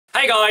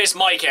Hey guys,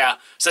 Mike here.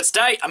 So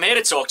today I'm here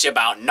to talk to you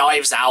about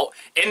Knives Out.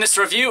 In this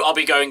review I'll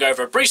be going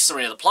over a brief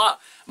summary of the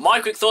plot, my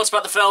quick thoughts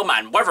about the film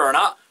and whether or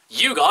not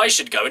you guys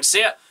should go and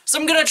see it. So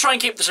I'm going to try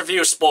and keep this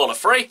review spoiler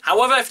free.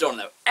 However, if you don't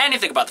know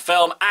anything about the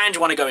film and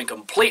you want to go in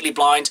completely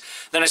blind,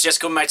 then it's just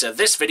come back to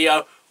this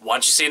video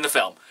once you've seen the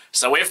film.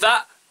 So with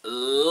that,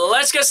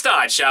 let's get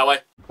started, shall we?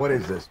 What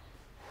is this?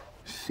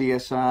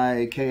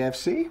 CSI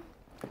KFC?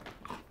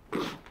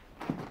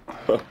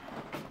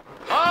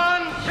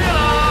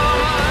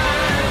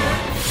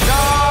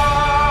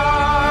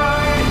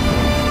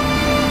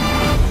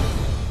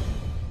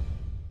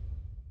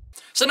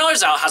 So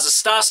Knives Out has a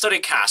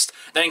star-studded cast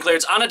that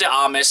includes Ana de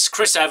Armas,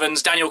 Chris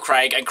Evans, Daniel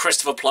Craig and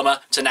Christopher Plummer,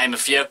 to name a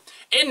few.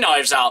 In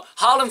Knives Out,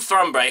 Harlan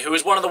Thrombey, who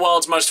is one of the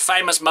world's most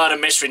famous murder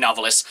mystery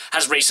novelists,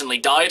 has recently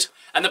died,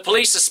 and the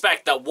police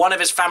suspect that one of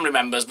his family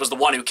members was the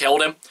one who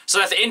killed him. So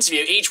they have to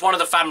interview each one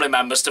of the family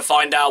members to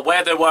find out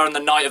where they were on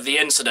the night of the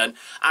incident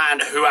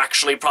and who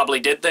actually probably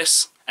did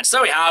this. And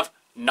so we have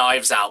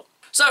Knives Out.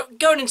 So,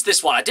 going into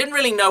this one, I didn't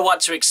really know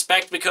what to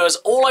expect because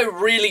all I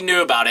really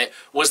knew about it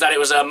was that it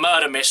was a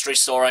murder mystery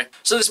story.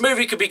 So this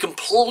movie could be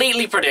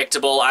completely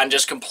predictable and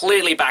just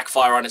completely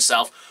backfire on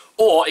itself,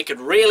 or it could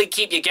really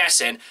keep you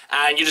guessing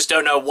and you just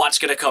don't know what's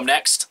going to come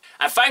next.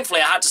 And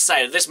thankfully I had to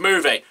say that this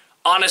movie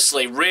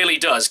honestly really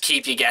does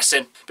keep you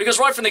guessing, because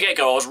right from the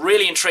get-go I was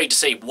really intrigued to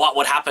see what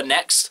would happen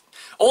next.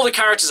 All the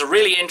characters are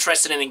really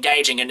interesting and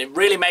engaging, and it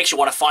really makes you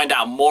want to find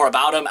out more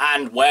about them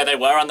and where they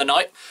were on the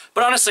night.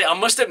 But honestly, I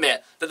must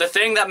admit that the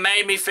thing that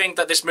made me think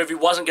that this movie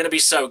wasn't going to be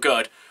so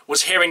good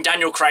was hearing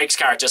Daniel Craig's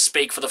character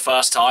speak for the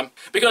first time.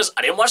 Because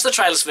I didn't watch the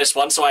trailers for this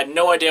one, so I had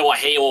no idea what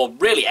he or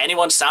really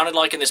anyone sounded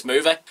like in this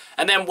movie.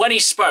 And then when he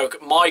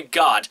spoke, my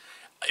god,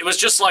 it was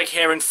just like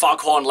hearing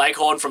Foghorn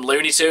Leghorn from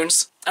Looney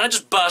Tunes. And I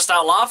just burst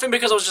out laughing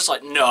because I was just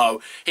like,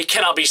 no, he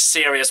cannot be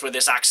serious with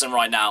this accent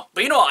right now.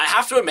 But you know what, I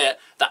have to admit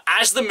that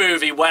as the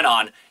movie went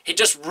on, he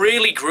just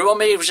really grew on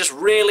me. It was just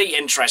really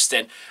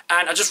interesting.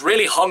 And I just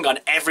really hung on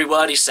every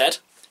word he said.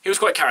 He was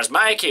quite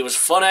charismatic, he was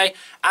funny,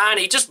 and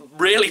he just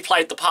really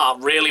played the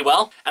part really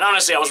well. And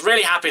honestly, I was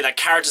really happy that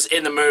characters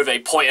in the movie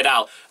pointed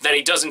out that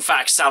he does in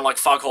fact sound like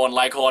Foghorn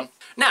Leghorn.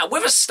 Now,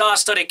 with a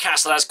star-studded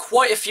cast that has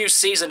quite a few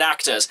seasoned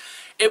actors,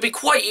 it would be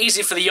quite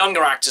easy for the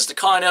younger actors to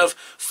kind of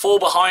fall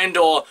behind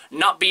or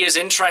not be as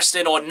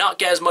interesting or not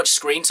get as much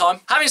screen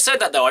time. Having said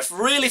that though, I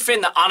really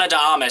think that Ana de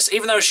Armas,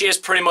 even though she is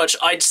pretty much,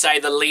 I'd say,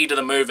 the lead of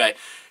the movie,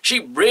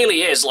 she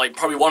really is like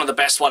probably one of the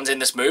best ones in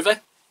this movie.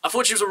 I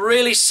thought she was a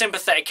really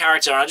sympathetic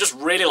character and I just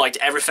really liked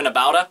everything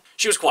about her.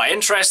 She was quite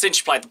interesting,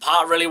 she played the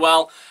part really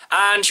well,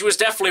 and she was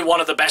definitely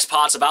one of the best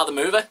parts about the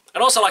movie.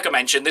 And also, like I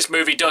mentioned, this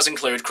movie does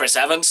include Chris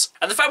Evans.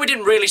 And the fact we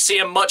didn't really see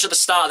him much at the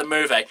start of the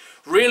movie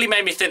really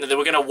made me think that they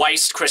were going to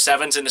waste Chris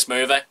Evans in this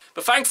movie.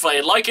 But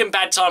thankfully, like in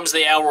Bad Times at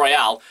the El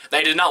Royale,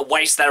 they did not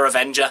waste their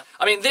Avenger.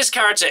 I mean, this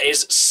character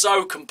is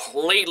so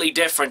completely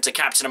different to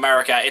Captain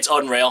America, it's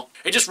unreal.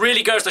 It just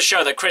really goes to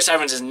show that Chris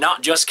Evans is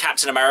not just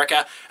Captain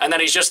America, and that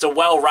he's just a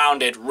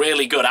well-rounded,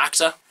 really good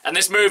actor. And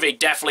this movie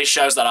definitely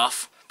shows that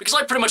off. Because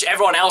like pretty much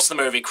everyone else in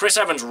the movie, Chris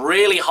Evans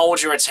really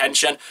holds your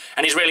attention,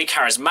 and he's really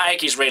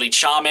charismatic, he's really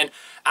charming,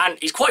 and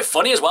he's quite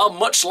funny as well,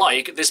 much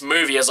like this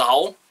movie as a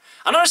whole.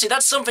 And honestly,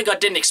 that's something I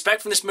didn't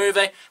expect from this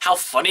movie, how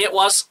funny it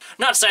was.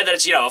 Not to say that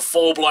it's, you know, a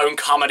full-blown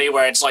comedy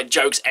where it's like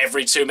jokes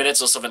every 2 minutes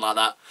or something like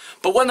that.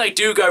 But when they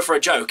do go for a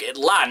joke, it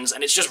lands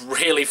and it's just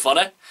really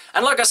funny.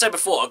 And like I said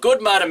before, a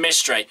good murder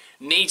mystery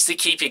needs to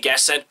keep you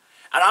guessing.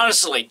 And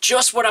honestly,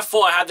 just when I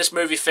thought I had this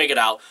movie figured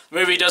out, the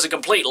movie does a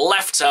complete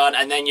left turn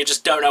and then you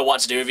just don't know what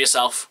to do with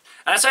yourself.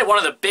 And I'd say one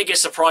of the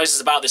biggest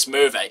surprises about this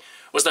movie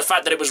was the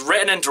fact that it was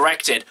written and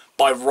directed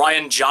by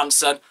Rian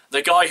Johnson,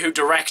 the guy who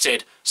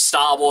directed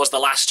Star Wars The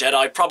Last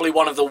Jedi, probably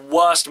one of the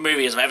worst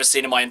movies I've ever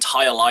seen in my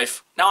entire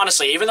life. Now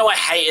honestly, even though I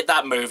hated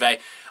that movie,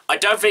 I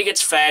don't think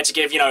it's fair to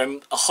give, you know,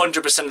 him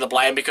 100% of the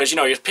blame because, you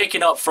know, you're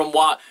picking up from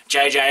what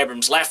J.J.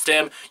 Abrams left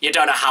him, you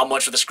don't know how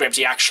much of the script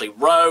he actually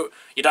wrote,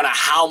 you don't know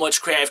how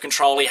much creative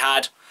control he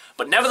had,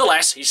 but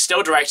nevertheless, he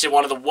still directed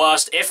one of the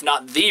worst, if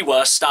not the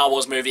worst, Star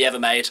Wars movie ever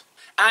made.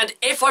 And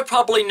if I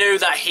probably knew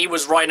that he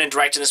was writing and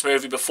directing this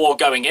movie before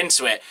going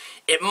into it,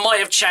 it might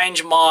have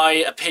changed my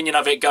opinion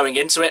of it going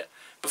into it.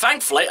 But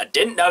thankfully, I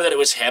didn't know that it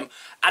was him.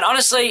 And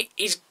honestly,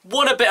 he's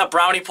won a bit of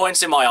brownie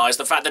points in my eyes,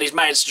 the fact that he's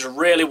made such a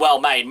really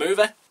well-made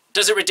movie.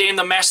 Does it redeem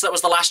the mess that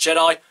was The Last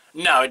Jedi?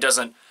 No, it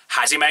doesn't.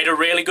 Has he made a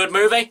really good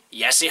movie?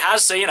 Yes, he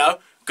has, so, you know,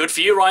 good for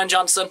you, Rian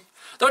Johnson.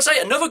 Though I'd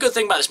say another good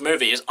thing about this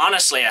movie is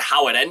honestly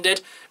how it ended,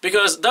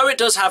 because though it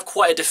does have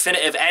quite a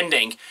definitive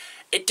ending,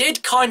 it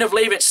did kind of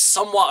leave it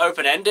somewhat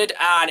open-ended,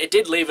 and it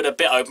did leave it a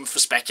bit open for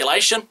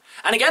speculation.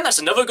 And again, that's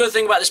another good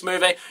thing about this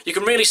movie. You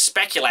can really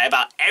speculate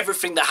about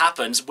everything that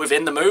happens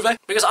within the movie.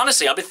 Because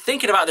honestly, I've been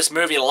thinking about this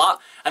movie a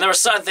lot, and there are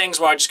certain things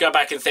where I just go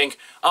back and think,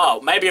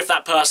 oh, maybe if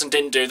that person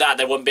didn't do that,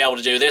 they wouldn't be able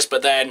to do this,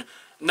 but then,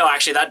 no,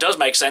 actually, that does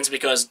make sense,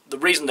 because the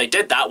reason they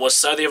did that was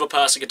so the other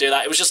person could do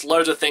that. It was just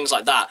loads of things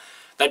like that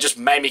that just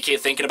made me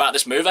keep thinking about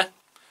this movie.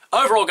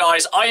 Overall,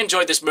 guys, I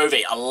enjoyed this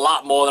movie a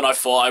lot more than I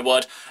thought I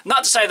would.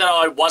 Not to say that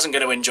I wasn't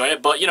going to enjoy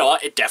it, but you know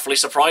what? It definitely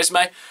surprised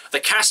me.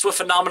 The cast were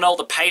phenomenal,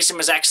 the pacing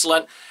was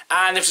excellent,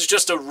 and this was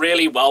just a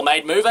really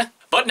well-made movie.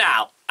 But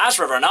now, as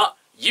for whether or not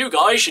you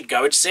guys should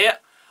go and see it,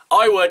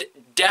 I would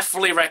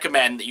definitely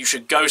recommend that you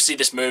should go see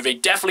this movie.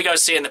 Definitely go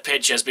see it in the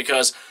pictures,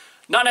 because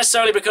not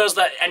necessarily because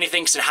that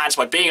anything's enhanced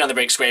by being on the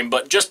big screen,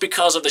 but just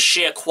because of the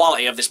sheer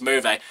quality of this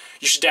movie,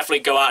 you should definitely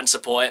go out and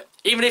support it.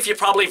 Even if you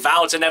probably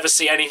vow to never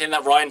see anything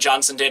that Rian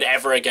Johnson did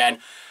ever again,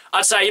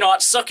 I'd say, you know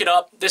what, suck it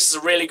up. This is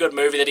a really good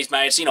movie that he's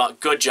made, so you know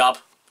what, good job.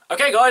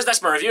 Okay guys,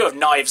 that's my review of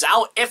Knives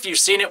Out. If you've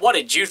seen it, what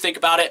did you think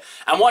about it?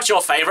 And what's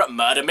your favourite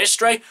murder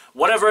mystery?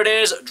 Whatever it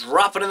is,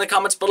 drop it in the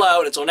comments below.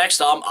 And until next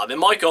time, I've been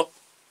Michael.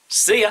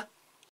 See ya!